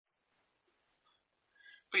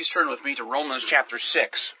Please turn with me to Romans chapter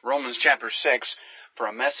 6. Romans chapter 6 for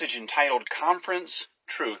a message entitled Conference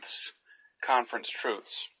Truths. Conference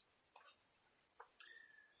Truths.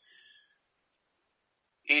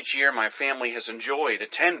 Each year my family has enjoyed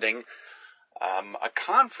attending a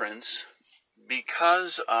conference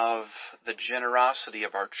because of the generosity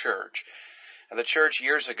of our church. And the church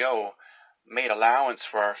years ago made allowance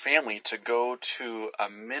for our family to go to a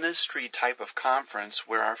ministry type of conference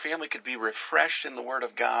where our family could be refreshed in the Word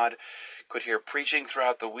of God, could hear preaching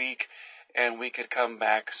throughout the week, and we could come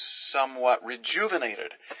back somewhat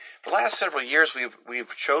rejuvenated. For the last several years, we've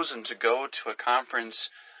chosen to go to a conference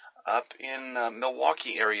up in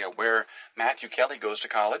Milwaukee area where Matthew Kelly goes to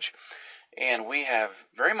college, and we have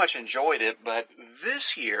very much enjoyed it, but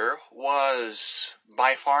this year was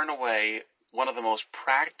by far and away one of the most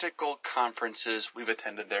practical conferences we've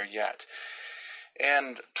attended there yet.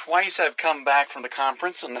 And twice I've come back from the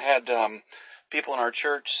conference and had people in our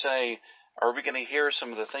church say, are we going to hear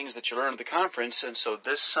some of the things that you learned at the conference? And so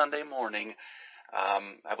this Sunday morning,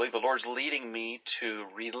 I believe the Lord's leading me to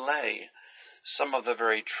relay some of the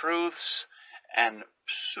very truths and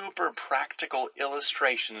super practical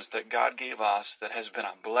illustrations that God gave us that has been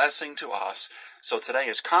a blessing to us. So today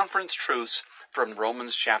is Conference Truths from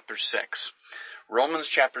Romans chapter 6. Romans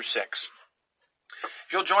chapter 6.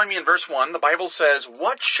 If you'll join me in verse 1, the Bible says,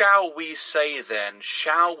 "What shall we say then?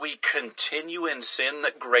 Shall we continue in sin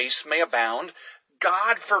that grace may abound?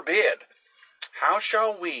 God forbid. How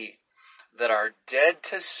shall we that are dead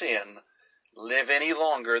to sin live any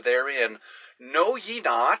longer therein? Know ye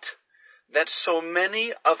not that so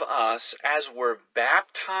many of us as were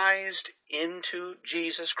baptized into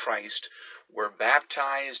Jesus Christ were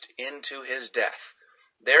baptized into his death?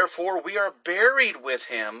 Therefore we are buried with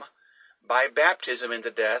him by baptism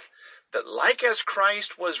into death, that like as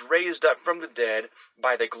Christ was raised up from the dead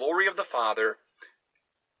by the glory of the Father,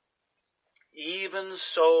 even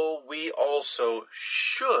so we also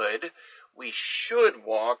should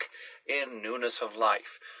walk in newness of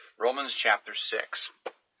life." Romans chapter 6.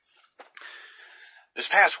 This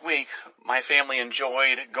past week, my family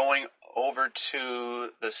enjoyed going over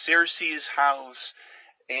to the Searcy's house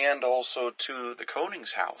and also to the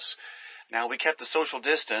Koning's house. Now, we kept the social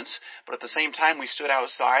distance, but at the same time we stood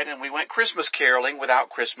outside and we went Christmas caroling without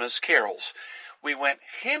Christmas carols. We went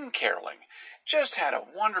hymn caroling. Just had a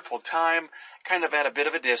wonderful time, kind of at a bit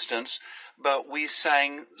of a distance, but we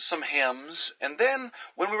sang some hymns. And then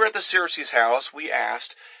when we were at the Searcy's house, we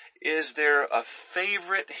asked, is there a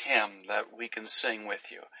favorite hymn that we can sing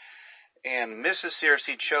with you? And Mrs.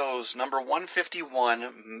 Searcy chose number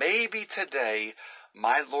 151, "Maybe Today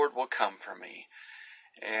My Lord Will Come For Me."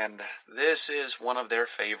 And this is one of their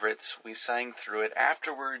favorites. We sang through it.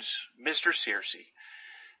 Afterwards, Mr. Searcy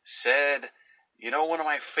said, one of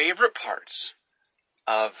my favorite parts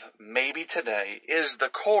of Maybe Today is the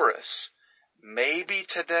chorus, "Maybe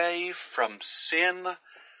today from sin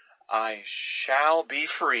I shall be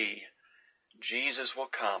free. Jesus will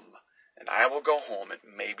come, and I will go home at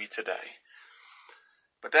maybe today."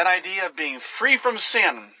 But that idea of being free from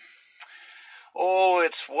sin,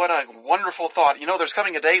 it's what a wonderful thought. There's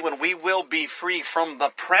coming a day when we will be free from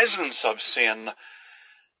the presence of sin,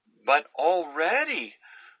 but already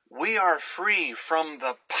we are free from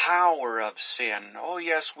the power of sin. Oh,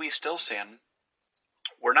 yes, we still sin.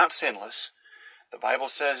 We're not sinless. The Bible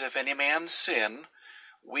says, if any man sin,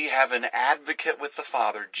 we have an advocate with the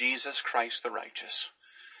Father, Jesus Christ the righteous.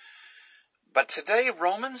 But today,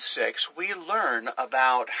 Romans 6, we learn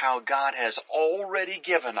about how God has already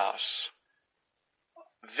given us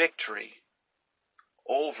victory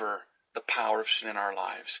over the power of sin in our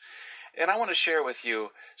lives. And I want to share with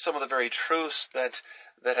you some of the very truths that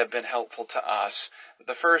have been helpful to us.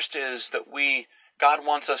 The first is that God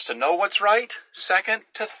wants us to know what's right. Second,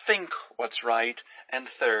 to think what's right. And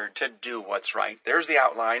third, to do what's right. There's the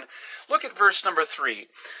outline. Look at verse number 3.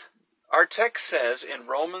 Our text says in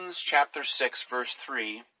Romans chapter 6, verse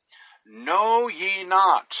 3, "Know ye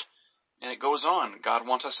not." And it goes on. God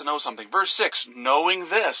wants us to know something. Verse 6, "Knowing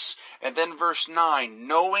this." And then verse 9,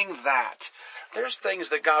 "Knowing that." There's things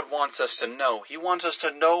that God wants us to know. He wants us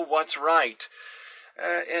to know what's right.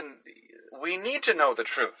 And we need to know the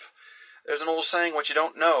truth. There's an old saying, what you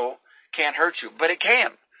don't know can't hurt you, but it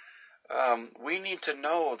can. We need to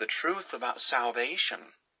know the truth about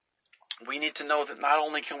salvation. We need to know that not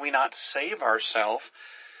only can we not save ourselves,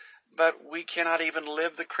 but we cannot even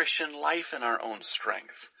live the Christian life in our own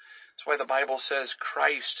strength. That's why the Bible says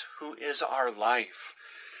Christ, who is our life.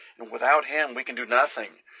 And without him, we can do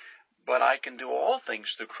nothing. But I can do all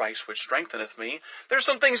things through Christ, which strengtheneth me. There's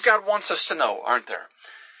some things God wants us to know, aren't there?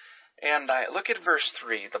 And I look at verse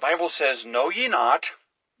 3. The Bible says, "Know ye not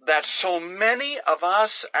that so many of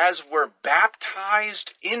us, as we're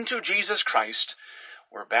baptized into Jesus Christ,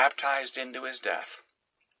 we're baptized into his death.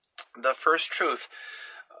 The first truth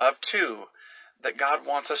of two that God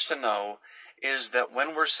wants us to know is that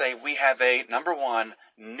when we're saved, we have a, number one,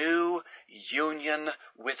 new union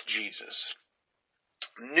with Jesus.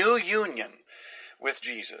 New union with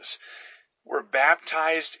Jesus. We're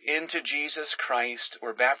baptized into Jesus Christ.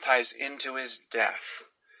 We're baptized into his death.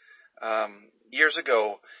 Years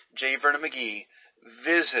ago, J. Vernon McGee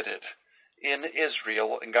visited in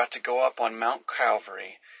Israel and got to go up on Mount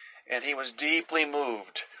Calvary, and he was deeply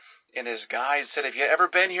moved. And his guide said, "Have you ever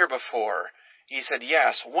been here before?" He said,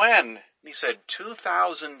 "Yes." "When?" He said,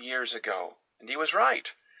 2,000 years ago. And he was right.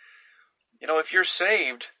 You know, if you're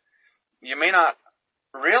saved, you may not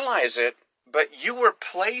realize it, but you were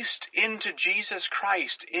placed into Jesus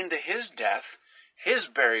Christ, into his death, his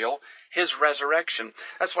burial, his resurrection.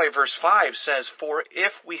 That's why verse 5 says, "For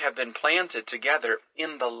if we have been planted together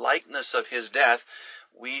in the likeness of his death,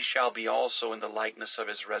 we shall be also in the likeness of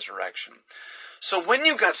his resurrection." So when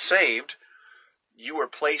you got saved, you were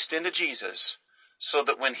placed into Jesus, so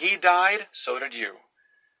that when he died, so did you.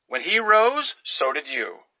 When he rose, so did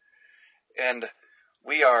you. And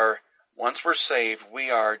we are, once we're saved,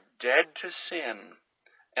 we are dead to sin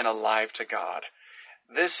and alive to God.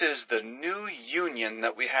 This is the new union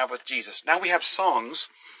that we have with Jesus. Now we have songs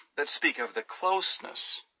that speak of the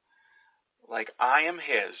closeness, like "I am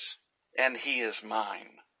his and he is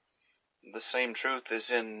mine." The same truth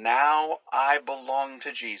is in "Now I belong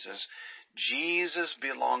to Jesus. Jesus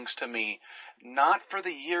belongs to me, not for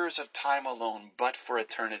the years of time alone, but for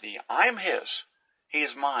eternity. I'm his.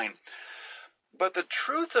 He's mine." But the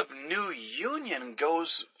truth of new union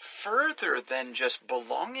goes further than just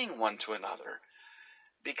belonging one to another,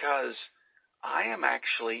 because I am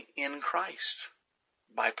actually in Christ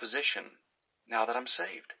by position now that I'm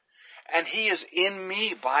saved. And he is in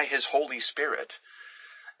me by his Holy Spirit.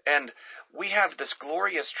 And we have this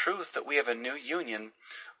glorious truth that we have a new union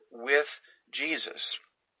with Jesus.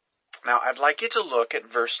 Now, I'd like you to look at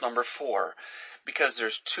verse number 4, because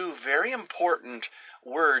there's two very important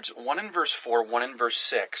words, one in verse 4, one in verse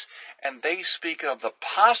 6, and they speak of the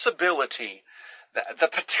possibility, the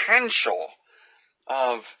potential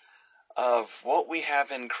of what we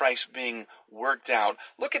have in Christ being worked out.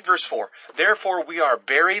 Look at verse 4. "Therefore we are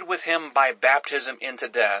buried with him by baptism into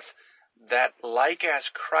death, that like as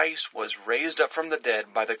Christ was raised up from the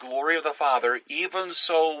dead by the glory of the Father, even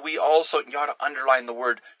so we also," you ought to underline the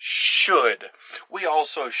word should, "we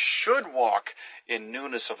also should walk in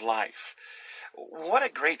newness of life." What a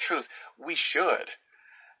great truth. We should.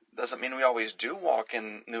 Doesn't mean we always do walk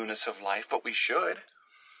in newness of life, but we should.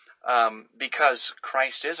 Because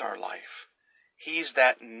Christ is our life. He's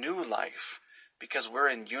that new life, because we're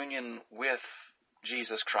in union with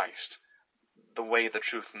Jesus Christ, the way, the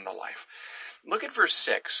truth, and the life. Look at verse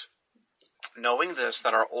 6. "Knowing this,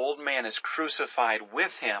 that our old man is crucified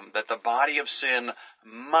with him, that the body of sin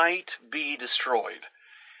might be destroyed."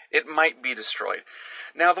 It might be destroyed.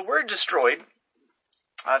 Now, the word destroyed,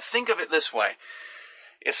 think of it this way.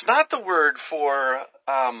 It's not the word for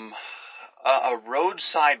a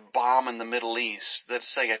roadside bomb in the Middle East that,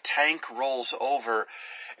 say, a tank rolls over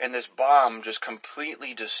and this bomb just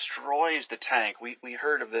completely destroys the tank. We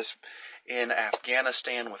heard of this in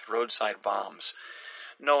Afghanistan with roadside bombs.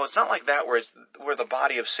 No, it's not like that where the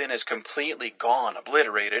body of sin is completely gone,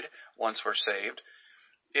 obliterated, once we're saved.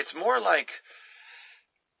 It's more like,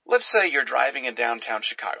 let's say you're driving in downtown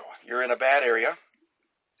Chicago. You're in a bad area,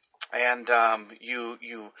 and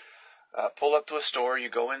you pull up to a store, you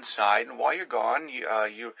go inside, and while you're gone,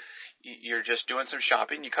 you're just doing some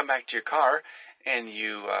shopping. You come back to your car, and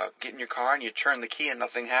you get in your car, and you turn the key, and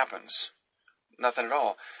nothing happens. Nothing at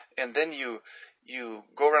all. And then you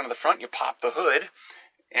go around to the front, you pop the hood,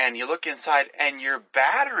 and you look inside, and your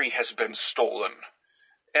battery has been stolen.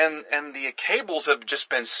 And the cables have just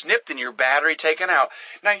been snipped and your battery taken out.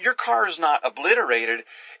 Now, your car is not obliterated.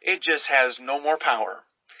 It just has no more power.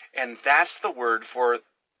 And that's the word for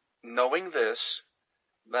knowing this,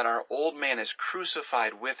 that our old man is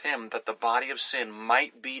crucified with him, that the body of sin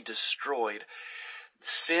might be destroyed.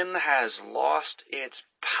 Sin has lost its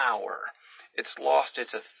power. It's lost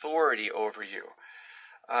its authority over you.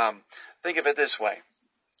 Think of it this way.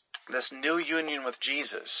 This new union with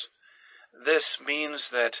Jesus, this means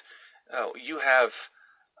that you have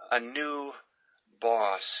a new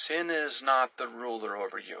boss. Sin is not the ruler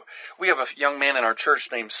over you. We have a young man in our church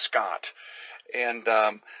named Scott, and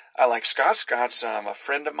I like Scott. Scott's a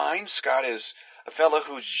friend of mine. Scott is a fellow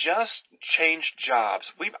who's just changed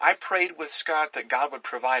jobs. I prayed with Scott that God would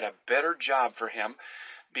provide a better job for him,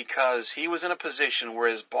 because he was in a position where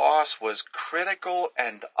his boss was critical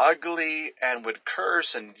and ugly and would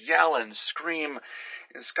curse and yell and scream.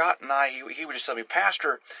 And Scott and he would just tell me,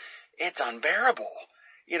 Pastor, it's unbearable.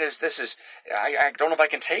 I don't know if I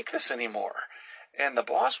can take this anymore. And the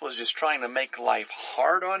boss was just trying to make life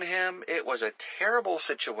hard on him. It was a terrible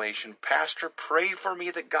situation. Pastor, pray for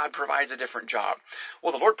me that God provides a different job.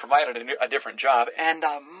 Well, the Lord provided a different job, and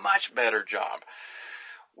a much better job.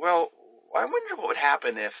 Well, I wonder what would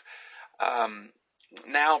happen if,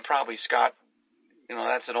 now probably Scott,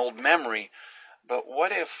 that's an old memory, but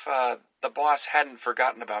what if the boss hadn't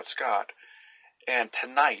forgotten about Scott, and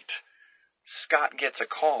tonight Scott gets a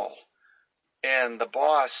call, and the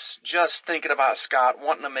boss, just thinking about Scott,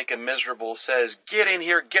 wanting to make him miserable, says, get in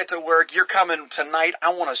here, get to work, you're coming tonight, I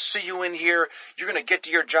want to see you in here, you're going to get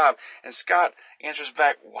to your job. And Scott answers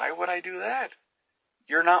back, why would I do that?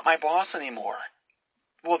 You're not my boss anymore.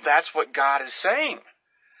 Well, that's what God is saying.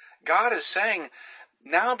 God is saying,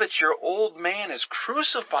 now that your old man is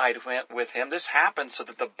crucified with him, this happens so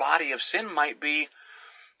that the body of sin might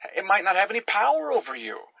not have any power over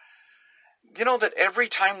you. You know that every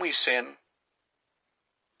time we sin,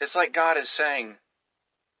 it's like God is saying,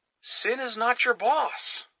 sin is not your boss.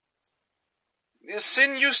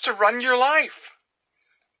 Sin used to run your life.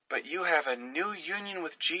 But you have a new union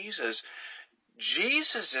with Jesus.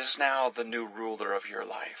 Jesus is now the new ruler of your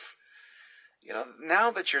life. Now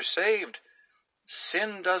that you're saved,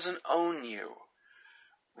 sin doesn't own you.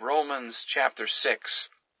 Romans chapter 6,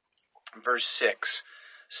 verse 6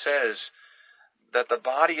 says that the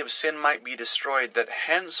body of sin might be destroyed, that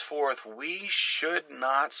henceforth we should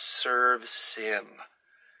not serve sin.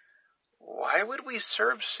 Why would we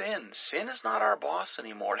serve sin? Sin is not our boss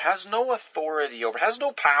anymore. It has no authority over, it has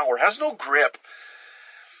no power, it has no grip.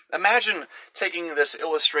 Imagine taking this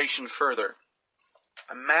illustration further.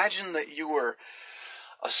 Imagine that you were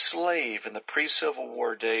a slave in the pre-Civil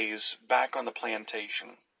War days back on the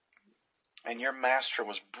plantation, and your master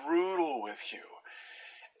was brutal with you.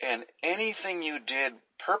 And anything you did,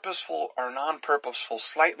 purposeful or non-purposeful,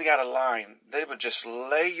 slightly out of line, they would just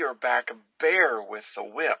lay your back bare with the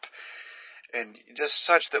whip. And just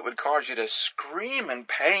such that would cause you to scream in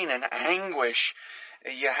pain and anguish.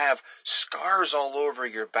 You have scars all over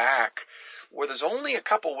your back, where there's only a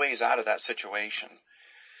couple ways out of that situation.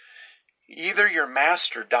 Either your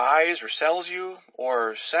master dies or sells you,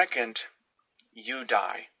 or second, you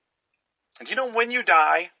die. And when you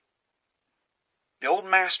die, the old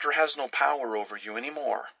master has no power over you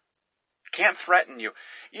anymore. Can't threaten you.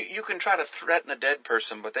 You can try to threaten a dead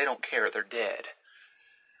person, but they don't care. They're dead.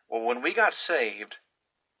 Well, when we got saved,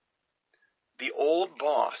 the old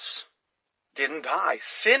boss didn't die.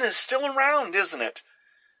 Sin is still around, isn't it?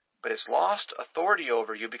 But it's lost authority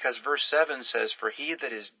over you, because verse 7 says, for he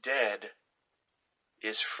that is dead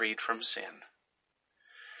is freed from sin.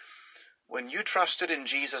 When you trusted in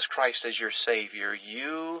Jesus Christ as your Savior,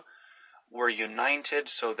 you were united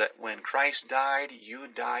so that when Christ died, you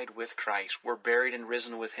died with Christ. We're buried and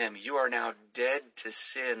risen with him. You are now dead to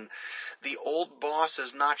sin. The old boss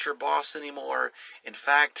is not your boss anymore. In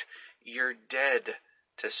fact, you're dead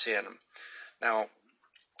to sin. Now,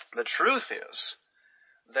 the truth is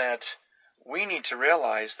that we need to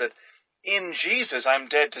realize that in Jesus I'm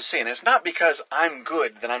dead to sin. It's not because I'm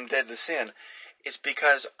good that I'm dead to sin. It's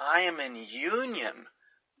because I am in union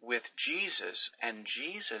with Jesus, and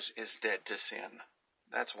Jesus is dead to sin.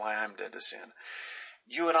 That's why I'm dead to sin.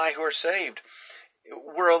 You and I who are saved,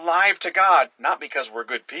 we're alive to God, not because we're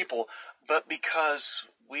good people, but because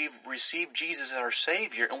we've received Jesus as our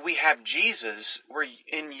Savior, and we have Jesus. We're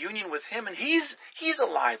in union with him, and he's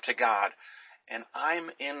alive to God, and I'm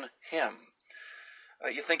in him.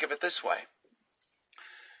 You think of it this way.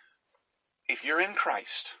 If you're in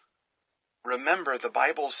Christ, remember, the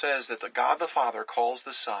Bible says that the God the Father calls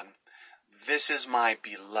the Son, this is my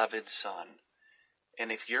beloved Son.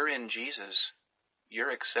 And if you're in Jesus,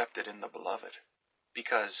 you're accepted in the beloved,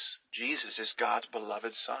 because Jesus is God's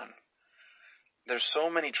beloved Son. There's so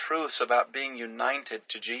many truths about being united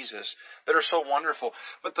to Jesus that are so wonderful.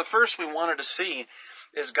 But the first we wanted to see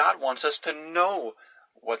is God wants us to know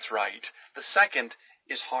what's right. The second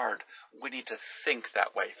is hard. We need to think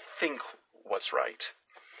that way. Think what's right.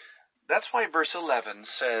 That's why verse 11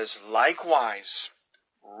 says, likewise,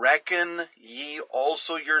 reckon ye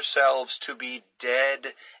also yourselves to be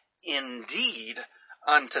dead indeed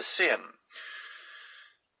unto sin.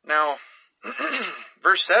 Now,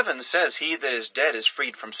 verse 7 says, he that is dead is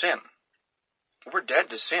freed from sin. We're dead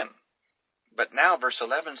to sin. But now verse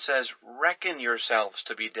 11 says, reckon yourselves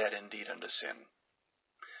to be dead indeed unto sin.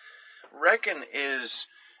 Reckon is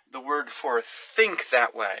the word for think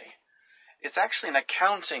that way. It's actually an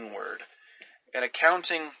accounting word. And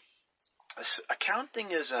accounting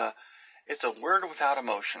is it's a word without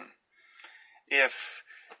emotion. If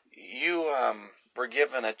you were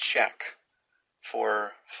given a check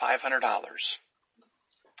for $500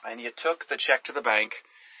 and you took the check to the bank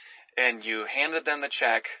and you handed them the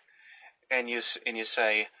check and you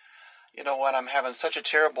say, you know what, I'm having such a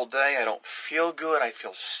terrible day, I don't feel good, I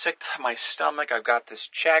feel sick to my stomach, I've got this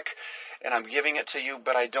check and I'm giving it to you,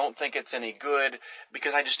 but I don't think it's any good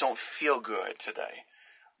because I just don't feel good today.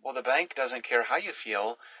 Well, the bank doesn't care how you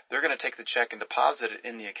feel. They're going to take the check and deposit it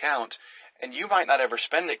in the account, and you might not ever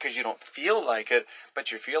spend it because you don't feel like it, but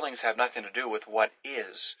your feelings have nothing to do with what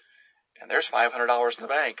is. And there's $500 in the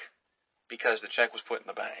bank because the check was put in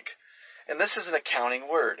the bank. And this is an accounting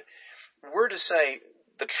word. We're to say,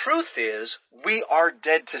 the truth is, we are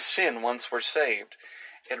dead to sin once we're saved.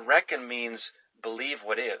 And reckon means believe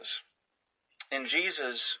what is. In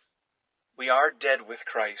Jesus, we are dead with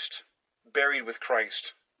Christ, buried with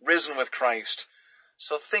Christ, risen with Christ.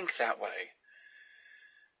 So think that way.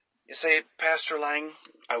 You say, Pastor Lang,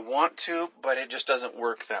 I want to, but it just doesn't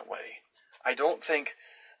work that way. I don't think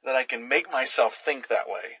that I can make myself think that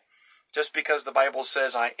way. Just because the Bible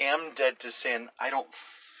says I am dead to sin, I don't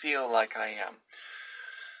feel like I am.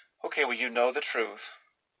 Okay, well, you know the truth.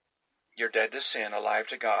 You're dead to sin, alive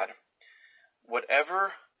to God.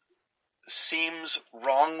 Whatever seems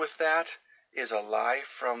wrong with that is a lie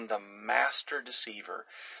from the master deceiver.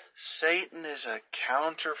 Satan is a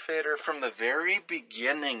counterfeiter. From the very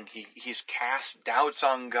beginning, he's cast doubts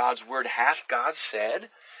on God's word. Hath God said?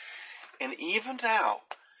 And even now,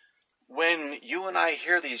 when you and I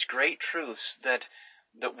hear these great truths that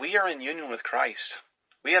we are in union with Christ,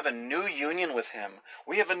 we have a new union with Him,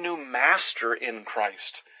 we have a new master in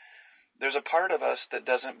Christ, there's a part of us that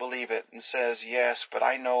doesn't believe it and says, yes, but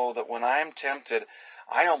I know that when I'm tempted,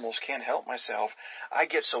 I almost can't help myself. I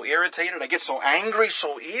get so irritated, I get so angry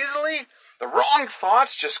so easily. The wrong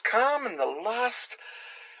thoughts just come and the lust.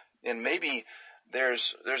 And maybe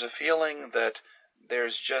there's a feeling that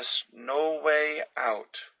there's just no way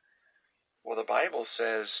out. Well, the Bible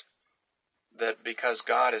says that because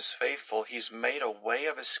God is faithful, He's made a way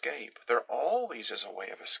of escape. There always is a way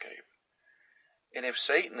of escape. And if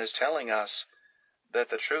Satan is telling us that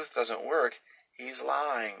the truth doesn't work, he's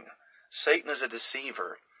lying. Satan is a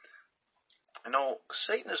deceiver. No,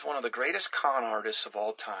 Satan is one of the greatest con artists of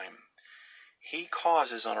all time. He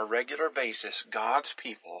causes on a regular basis God's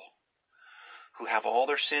people who have all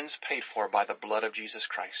their sins paid for by the blood of Jesus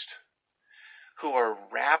Christ, who are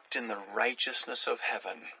wrapped in the righteousness of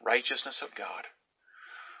heaven, righteousness of God,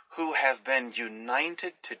 who have been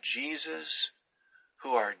united to Jesus,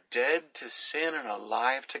 who are dead to sin and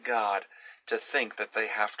alive to God, to think that they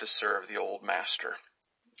have to serve the old master.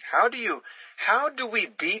 How do we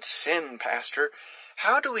beat sin, Pastor?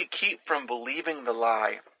 How do we keep from believing the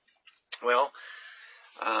lie? Well,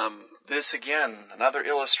 this again, another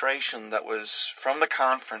illustration that was from the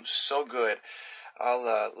conference, so good.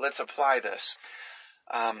 Let's apply this.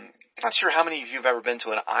 Not sure how many of you have ever been to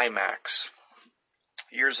an IMAX.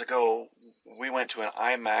 Years ago, we went to an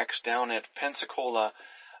IMAX down at Pensacola.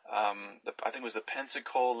 I think it was the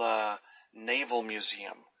Pensacola Naval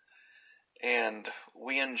Museum. And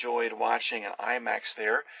we enjoyed watching an IMAX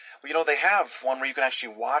there. Well, you know, they have one where you can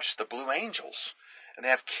actually watch the Blue Angels. And they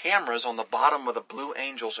have cameras on the bottom of the Blue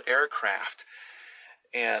Angels aircraft.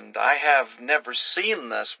 And I have never seen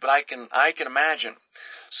this, but I can imagine.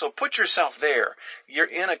 So put yourself there. You're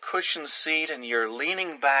in a cushioned seat and you're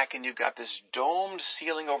leaning back and you've got this domed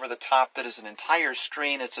ceiling over the top that is an entire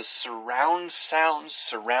screen. It's a surround sound,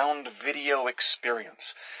 surround video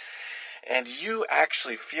experience. And you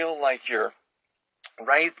actually feel like you're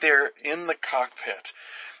right there in the cockpit.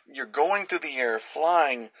 You're going through the air,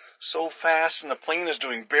 flying so fast, and the plane is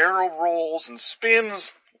doing barrel rolls and spins.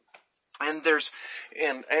 And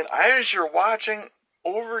as you're watching,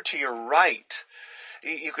 over to your right,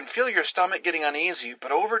 you can feel your stomach getting uneasy,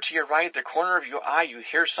 but over to your right, the corner of your eye, you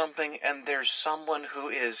hear something, and there's someone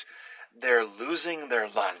they're losing their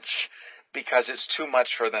lunch because it's too much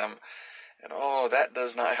for them. And that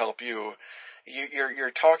does not help you.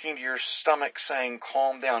 You're talking to your stomach saying,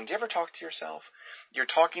 calm down. Do you ever talk to yourself? You're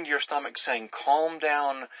talking to your stomach saying, calm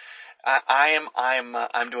down.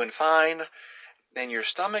 I'm doing fine. And your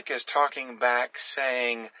stomach is talking back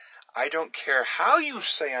saying, I don't care how you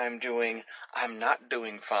say I'm doing, I'm not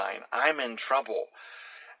doing fine. I'm in trouble.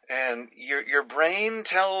 And your brain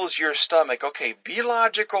tells your stomach, okay, be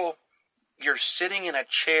logical. You're sitting in a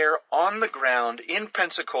chair on the ground in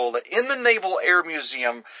Pensacola, in the Naval Air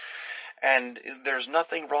Museum, and there's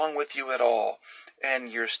nothing wrong with you at all.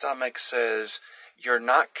 And your stomach says, You're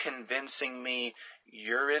not convincing me.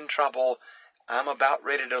 You're in trouble. I'm about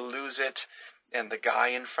ready to lose it, and the guy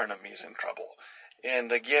in front of me is in trouble.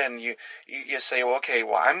 And again, you say, well, okay,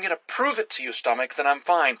 well, I'm going to prove it to you, stomach, that I'm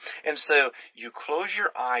fine. And so you close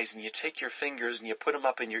your eyes and you take your fingers and you put them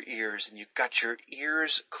up in your ears, and you've got your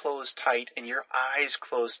ears closed tight and your eyes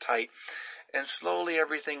closed tight. And slowly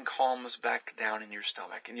everything calms back down in your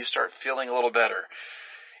stomach and you start feeling a little better.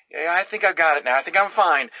 Yeah, I think I've got it now. I think I'm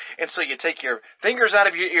fine. And so you take your fingers out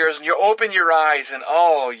of your ears and you open your eyes and,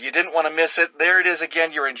 oh, you didn't want to miss it. There it is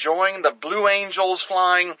again. You're enjoying the blue angels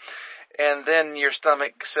flying. And then your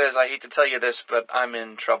stomach says, I hate to tell you this, but I'm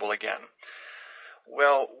in trouble again.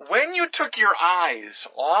 Well, when you took your eyes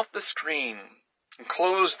off the screen and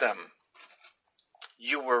closed them,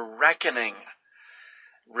 you were reckoning,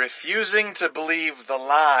 refusing to believe the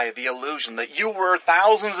lie, the illusion that you were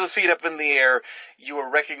thousands of feet up in the air. You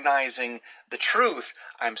were recognizing the truth.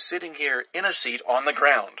 I'm sitting here in a seat on the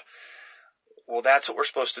ground. Well, that's what we're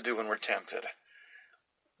supposed to do when we're tempted.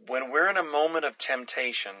 When we're in a moment of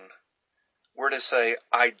temptation, we're to say,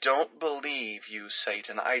 I don't believe you,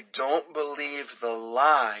 Satan. I don't believe the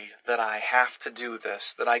lie that I have to do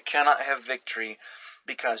this, that I cannot have victory,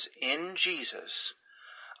 because in Jesus,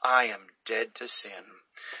 I am dead to sin.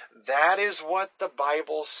 That is what the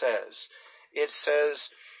Bible says. It says,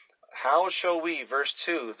 how shall we, verse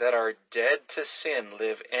 2, that are dead to sin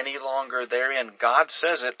live any longer therein? God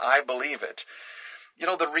says it, I believe it. You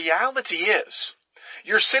know, the reality is,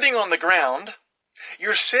 you're sitting on the ground,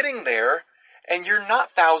 you're sitting there, and you're not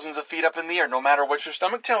thousands of feet up in the air, no matter what your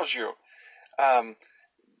stomach tells you.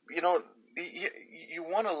 You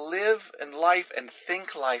want to live in life and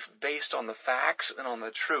think life based on the facts and on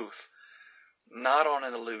the truth, not on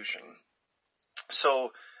an illusion.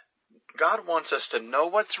 So God wants us to know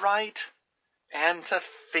what's right and to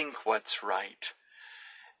think what's right.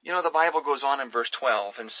 You know, the Bible goes on in verse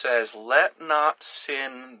 12 and says, let not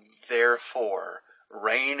sin, therefore,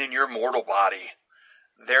 reign in your mortal body.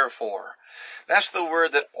 Therefore. That's the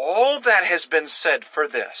word that all that has been said for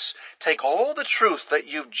this. Take all the truth that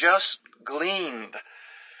you've just gleaned,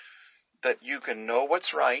 that you can know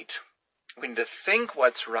what's right, we need to think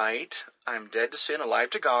what's right. I'm dead to sin,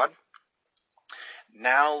 alive to God.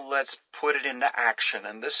 Now let's put it into action.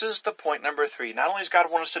 And this is the point number 3. Not only does God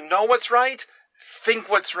want us to know what's right, think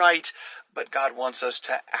what's right, but God wants us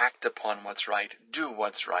to act upon what's right, do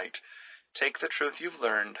what's right. Take the truth you've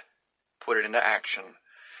learned, put it into action.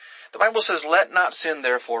 The Bible says, let not sin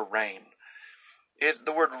therefore reign.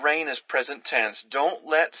 The word reign is present tense. Don't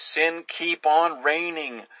let sin keep on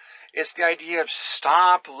reigning. It's the idea of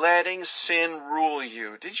stop letting sin rule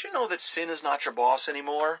you. Did you know that sin is not your boss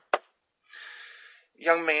anymore?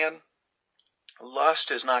 Young man, lust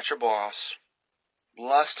is not your boss.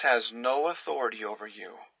 Lust has no authority over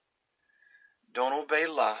you. Don't obey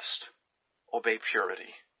lust. Obey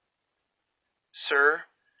purity. Sir,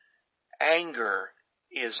 anger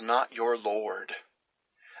is not your Lord.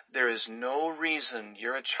 There is no reason,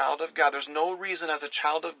 you're a child of God, there's no reason as a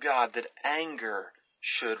child of God that anger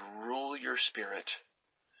should rule your spirit.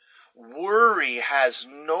 Worry has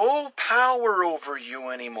no power over you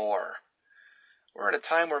anymore. We're at a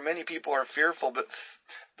time where many people are fearful, but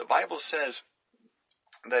the Bible says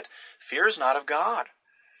that fear is not of God.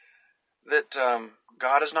 That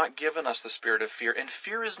God has not given us the spirit of fear, and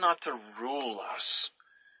fear is not to rule us.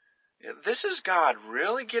 This is God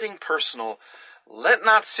really getting personal. Let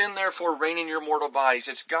not sin therefore reign in your mortal bodies.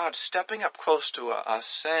 It's God stepping up close to us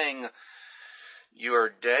saying, you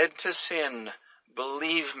are dead to sin.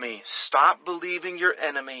 Believe me. Stop believing your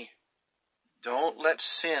enemy. Don't let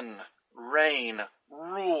sin reign,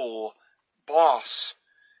 rule, boss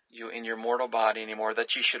you in your mortal body anymore,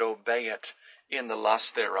 that you should obey it in the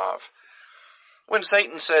lust thereof. When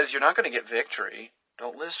Satan says you're not going to get victory,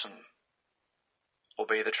 don't listen.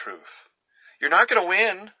 Obey the truth. You're not going to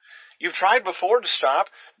win. You've tried before to stop.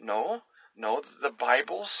 No, the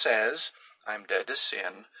Bible says I'm dead to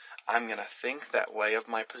sin. I'm going to think that way of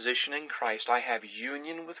my position in Christ. I have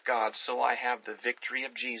union with God, so I have the victory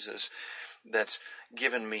of Jesus that's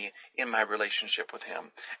given me in my relationship with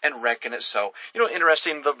Him. And reckon it so. You know,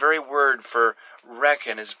 interesting, the very word for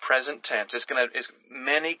reckon is present tense. It's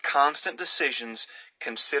many constant decisions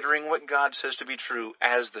considering what God says to be true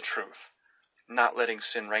as the truth. Not letting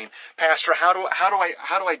sin reign. Pastor, how do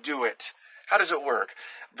I do it? How does it work?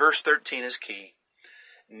 Verse 13 is key.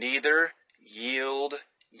 Neither yield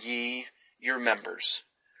ye your members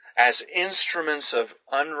as instruments of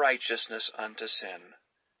unrighteousness unto sin.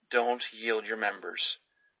 Don't yield your members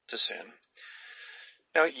to sin.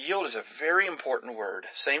 Now, yield is a very important word.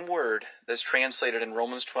 Same word that's translated in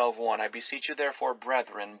Romans 12:1. I beseech you, therefore,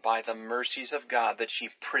 brethren, by the mercies of God, that ye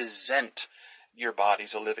present your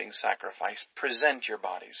bodies a living sacrifice. Present your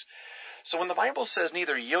bodies. So when the Bible says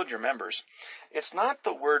neither yield your members, it's not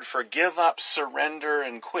the word for give up, surrender,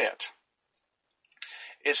 and quit.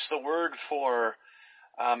 It's the word for,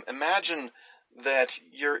 imagine that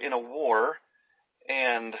you're in a war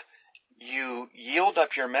and you yield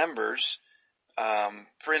up your members.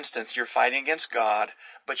 For instance, you're fighting against God,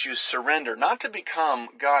 but you surrender, not to become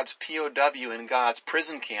God's POW in God's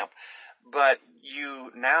prison camp, but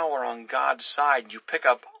you now are on God's side. You pick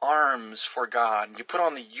up arms for God. You put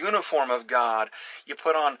on the uniform of God. You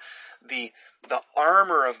put on the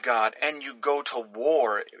armor of God, and you go to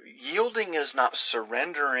war. Yielding is not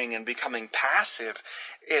surrendering and becoming passive.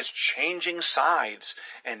 It's changing sides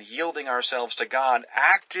and yielding ourselves to God,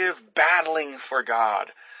 active battling for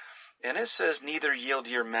God. And it says, neither yield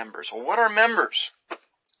your members. Well, what are members?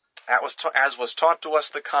 That was as was taught to us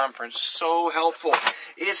at the conference, so helpful.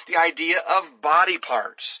 It's the idea of body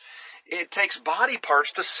parts. It takes body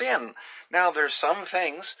parts to sin. Now, there's some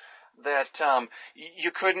things that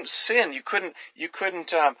you couldn't sin. You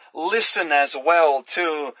couldn't listen as well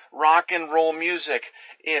to rock and roll music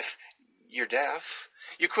if you're deaf.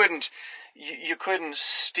 You couldn't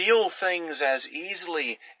steal things as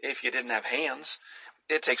easily if you didn't have hands.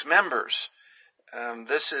 It takes members.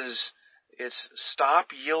 It's stop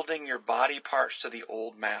yielding your body parts to the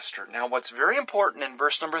old master. Now, what's very important in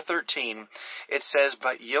verse number 13, it says,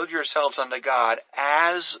 but yield yourselves unto God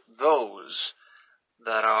as those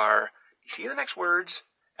that are, you see the next words?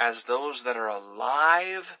 As those that are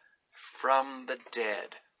alive from the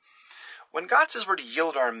dead. When God says we're to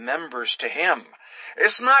yield our members to Him,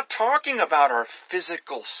 it's not talking about our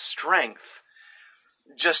physical strength,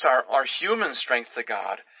 just our human strength to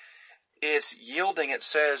God. It's yielding, it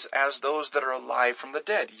says, as those that are alive from the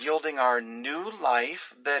dead. Yielding our new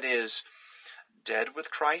life that is dead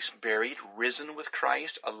with Christ, buried, risen with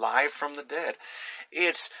Christ, alive from the dead.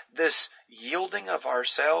 It's this yielding of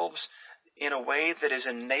ourselves in a way that is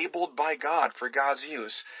enabled by God for God's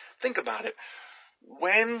use. Think about it.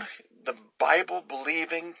 When the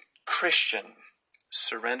Bible-believing Christian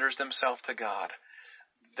surrenders themselves to God,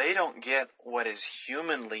 they don't get what is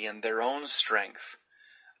humanly in their own strength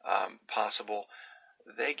possible.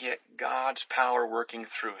 They get God's power working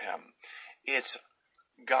through him. It's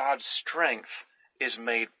God's strength is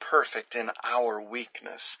made perfect in our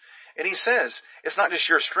weakness. And he says, it's not just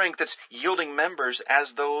your strength, it's yielding members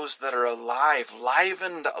as those that are alive,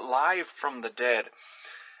 livened alive from the dead.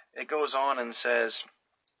 It goes on and says,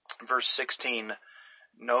 verse 16,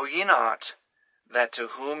 know ye not that to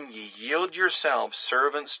whom ye yield yourselves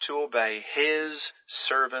servants to obey, his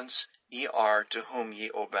servants ye are to whom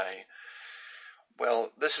ye obey. Well,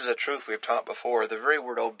 this is a truth we've taught before. The very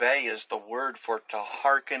word obey is the word for to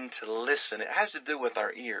hearken, to listen. It has to do with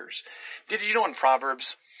our ears. Did you know in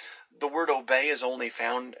Proverbs, the word obey is only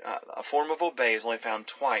found, a form of obey is only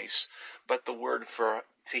found twice, but the word for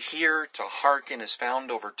to hear, to hearken is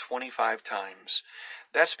found over 25 times.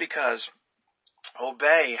 That's because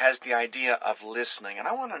obey has the idea of listening. And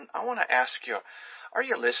I want to ask you, are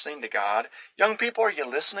you listening to God? Young people, are you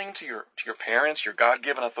listening to your parents, your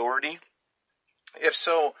God-given authority? If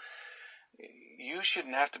so, you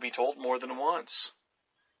shouldn't have to be told more than once.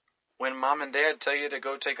 When mom and dad tell you to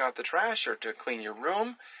go take out the trash or to clean your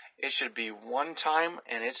room, it should be one time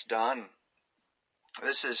and it's done.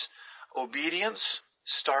 This is obedience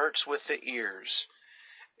starts with the ears.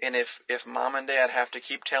 And if mom and dad have to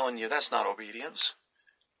keep telling you, that's not obedience.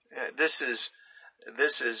 This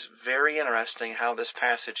is very interesting how this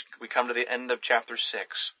passage, we come to the end of chapter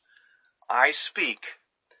 6. I speak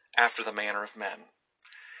after the manner of men.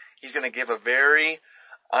 He's going to give a very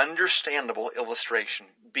understandable illustration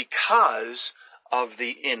because of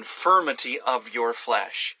the infirmity of your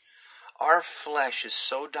flesh. Our flesh is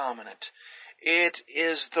so dominant. It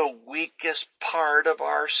is the weakest part of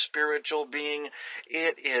our spiritual being.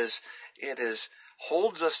 It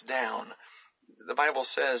holds us down. The Bible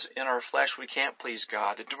says, in our flesh we can't please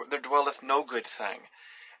God. There dwelleth no good thing.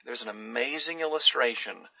 There's an amazing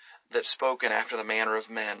illustration that's spoken after the manner of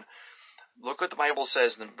men. Look what the Bible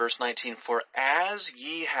says in verse 19. For as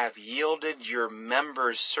ye have yielded your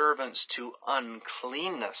members servants to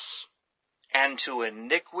uncleanness, and to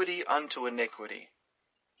iniquity unto iniquity,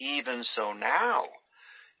 even so now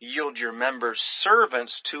yield your members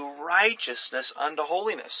servants to righteousness unto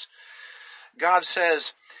holiness. God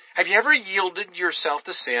says, have you ever yielded yourself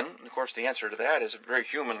to sin? And of course, the answer to that is a very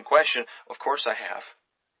human question. Of course I have.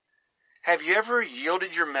 Have you ever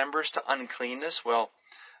yielded your members to uncleanness? Well,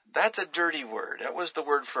 That's a dirty word. That was the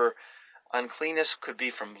word for uncleanness, could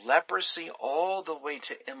be from leprosy all the way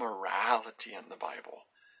to immorality in the Bible.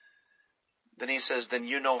 Then he says, then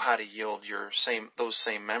you know how to yield those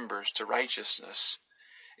same members to righteousness.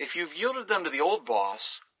 If you've yielded them to the old boss,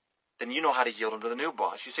 then you know how to yield them to the new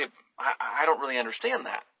boss. You say, I don't really understand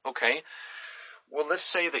that. Okay. Well, let's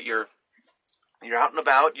say that you're out and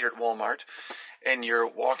about, you're at Walmart, and you're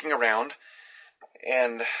walking around,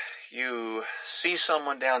 and you see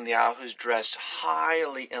someone down the aisle who's dressed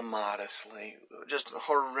highly immodestly, just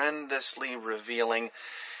horrendously revealing,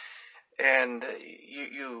 and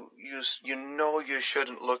you know you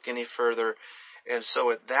shouldn't look any further, and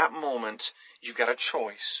so at that moment you got a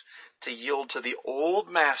choice to yield to the old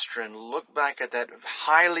master and look back at that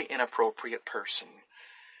highly inappropriate person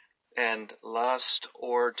and lust,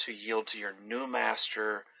 or to yield to your new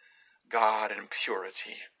master, God, and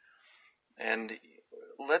purity. And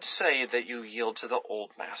let's say that you yield to the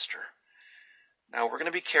old master. Now, we're going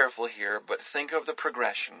to be careful here, but think of the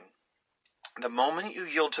progression. The moment you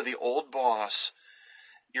yield to the old boss,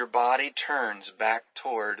 your body turns back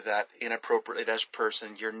toward that inappropriately dressed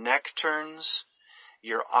person. Your neck turns,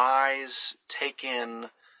 your eyes take in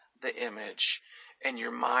the image, and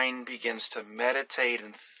your mind begins to meditate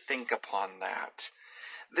and think upon that.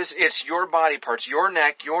 It's your body parts, your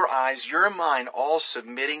neck, your eyes, your mind, all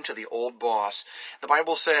submitting to the old boss. The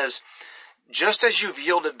Bible says, just as you've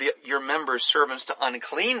yielded your members servants to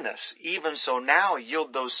uncleanness, even so now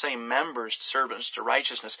yield those same members servants to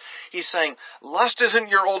righteousness. He's saying, lust isn't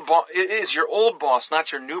your old boss, it is your old boss,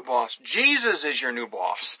 not your new boss. Jesus is your new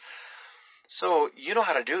boss. So you know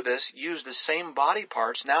how to do this. Use the same body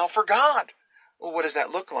parts now for God. Well, what does that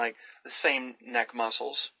look like? The same neck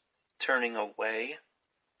muscles turning away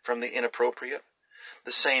from the inappropriate,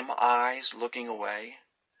 the same eyes looking away,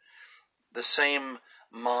 the same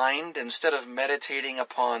mind, instead of meditating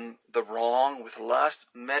upon the wrong with lust,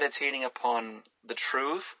 meditating upon the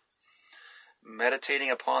truth, meditating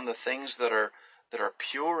upon the things that are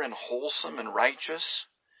pure and wholesome and righteous.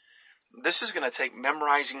 This is going to take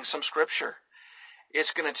memorizing some scripture.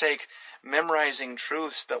 It's going to take memorizing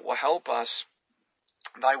truths that will help us.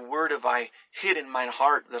 Thy word have I hid in mine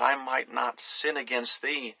heart, that I might not sin against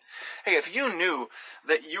thee. Hey, if you knew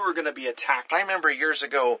that you were going to be attacked, I remember years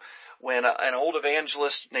ago when an old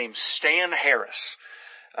evangelist named Stan Harris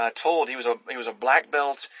told, he was a black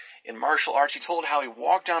belt in martial arts. He told how he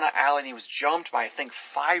walked down an alley and he was jumped by, I think,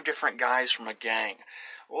 5 different guys from a gang.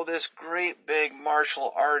 Well, this great big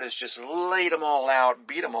martial artist just laid them all out,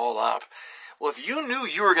 beat them all up. Well, if you knew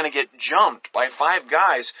you were going to get jumped by 5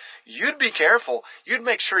 guys, you'd be careful. You'd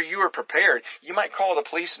make sure you were prepared. You might call the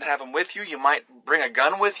police and have them with you. You might bring a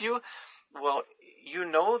gun with you. Well, you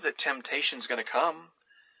know that temptation's going to come.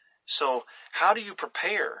 So how do you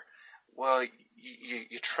prepare? Well,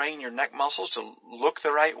 you train your neck muscles to look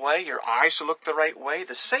the right way, your eyes to look the right way.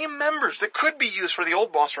 The same members that could be used for the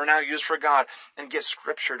old boss are now used for God, and get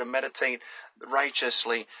Scripture to meditate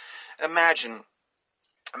righteously. Imagine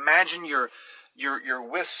you're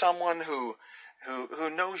with someone who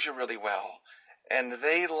knows you really well, and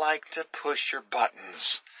they like to push your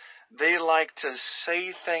buttons. They like to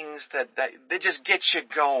say things that they just get you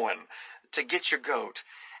going, to get your goat.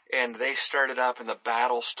 And they start it up and the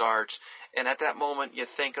battle starts. And at that moment you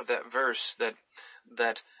think of that verse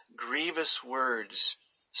that grievous words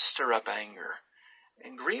stir up anger.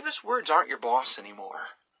 And grievous words aren't your boss anymore.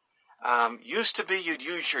 Used to be you'd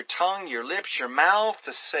use your tongue, your lips, your mouth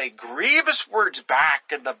to say grievous words back,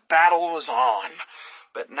 and the battle was on.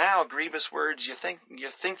 But now grievous words,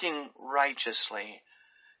 you're thinking righteously.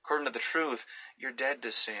 According to the truth, you're dead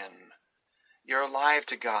to sin. You're alive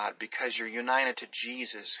to God because you're united to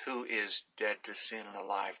Jesus, who is dead to sin and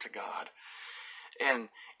alive to God. And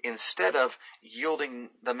instead of yielding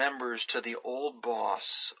the members to the old boss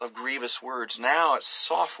of grievous words, now it's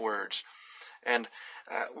soft words. And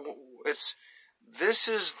this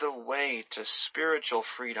is the way to spiritual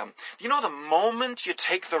freedom. You know, the moment you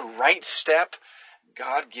take the right step,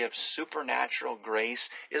 God gives supernatural grace.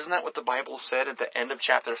 Isn't that what the Bible said at the end of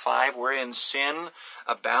chapter 5? Wherein sin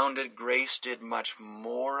abounded, grace did much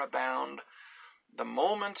more abound. The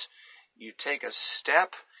moment you take a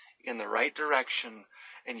step in the right direction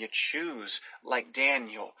and you choose, like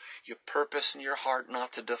Daniel, you purpose in your heart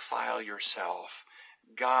not to defile yourself,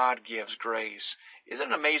 God gives grace.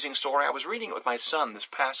 Isn't it an amazing story? I was reading it with my son this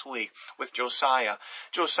past week with Josiah.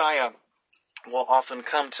 Josiah will often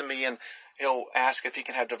come to me and he'll ask if he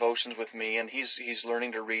can have devotions with me, and he's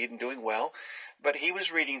learning to read and doing well. But he was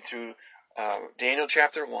reading through Daniel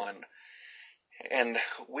chapter 1, And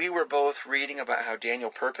we were both reading about how Daniel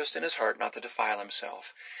purposed in his heart not to defile himself.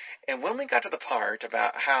 And when we got to the part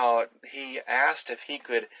about how he asked if he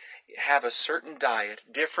could have a certain diet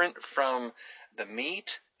different from the meat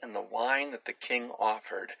and the wine that the king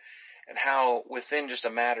offered, and how within just a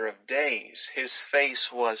matter of days his face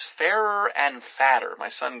was fairer and fatter. My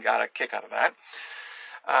son got a kick out of that.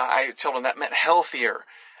 I told him that meant healthier.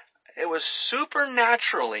 It was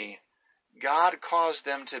supernaturally, God caused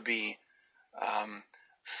them to be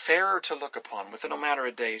fairer to look upon within a matter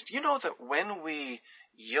of days. Do you know that when we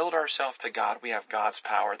yield ourselves to God, we have God's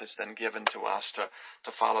power that's then given to us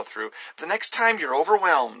to follow through? The next time you're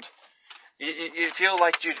overwhelmed, you feel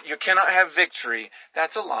like you cannot have victory,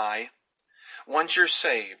 that's a lie. Once you're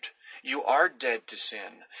saved, you are dead to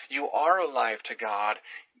sin. You are alive to God.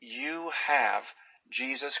 You have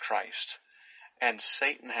Jesus Christ, and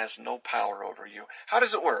Satan has no power over you. How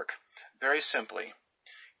does it work? Very simply.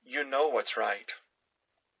 You know what's right.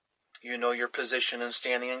 You know your position and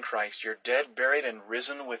standing in Christ. You're dead, buried, and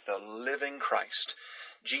risen with the living Christ.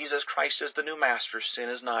 Jesus Christ is the new master. Sin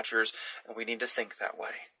is not yours, and we need to think that way.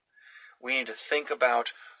 We need to think about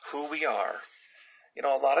who we are. You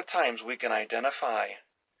know, a lot of times we can identify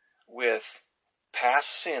with past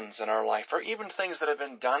sins in our life, or even things that have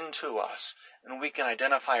been done to us, and we can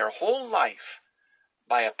identify our whole life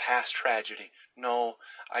by a past tragedy. No,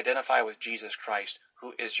 identify with Jesus Christ,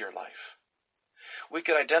 who is your life. We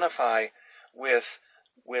could identify with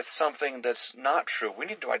something that's not true. We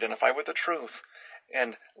need to identify with the truth.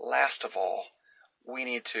 And last of all, we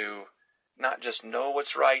need to not just know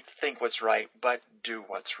what's right, think what's right, but do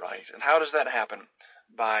what's right. And how does that happen?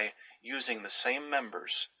 By using the same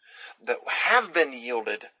members that have been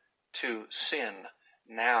yielded to sin,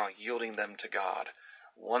 now yielding them to God,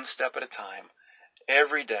 one step at a time,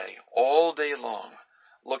 every day, all day long,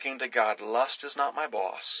 looking to God. Lust is not my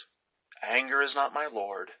boss. Anger is not my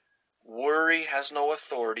Lord. Worry has no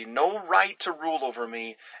authority, no right to rule over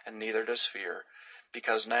me, and neither does fear,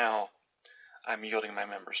 because now I'm yielding my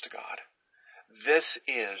members to God. This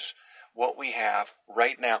is what we have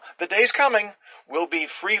right now. The day's coming. We'll be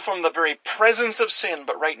free from the very presence of sin,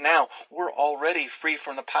 but right now we're already free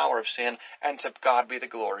from the power of sin, and to God be the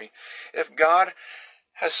glory. If God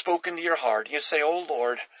has spoken to your heart, you say, "Oh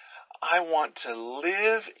Lord, I want to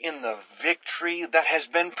live in the victory that has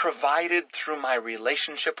been provided through my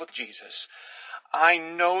relationship with Jesus. I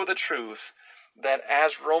know the truth that,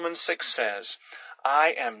 as Romans 6 says,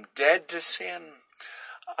 I am dead to sin.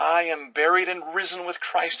 I am buried and risen with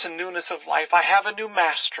Christ to newness of life. I have a new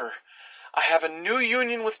master. I have a new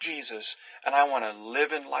union with Jesus, and I want to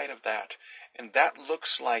live in light of that. And that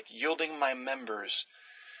looks like yielding my members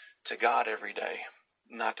to God every day,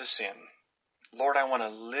 not to sin. Lord, I want to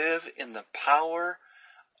live in the power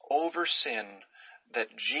over sin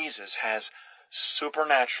that Jesus has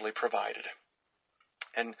supernaturally provided."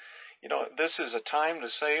 And, you know, this is a time to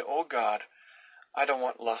say, "Oh God, I don't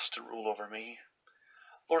want lust to rule over me.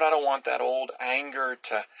 Lord, I don't want that old anger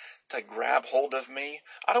to grab hold of me.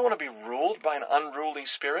 I don't want to be ruled by an unruly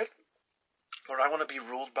spirit. Lord, I want to be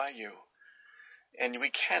ruled by you." And we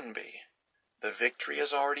can be. The victory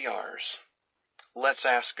is already ours. Let's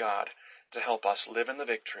ask God to help us live in the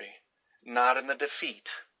victory, not in the defeat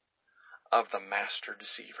of the master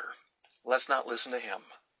deceiver. Let's not listen to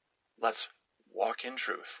him. Let's walk in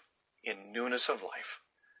truth, in newness of life.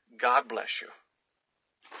 God bless you.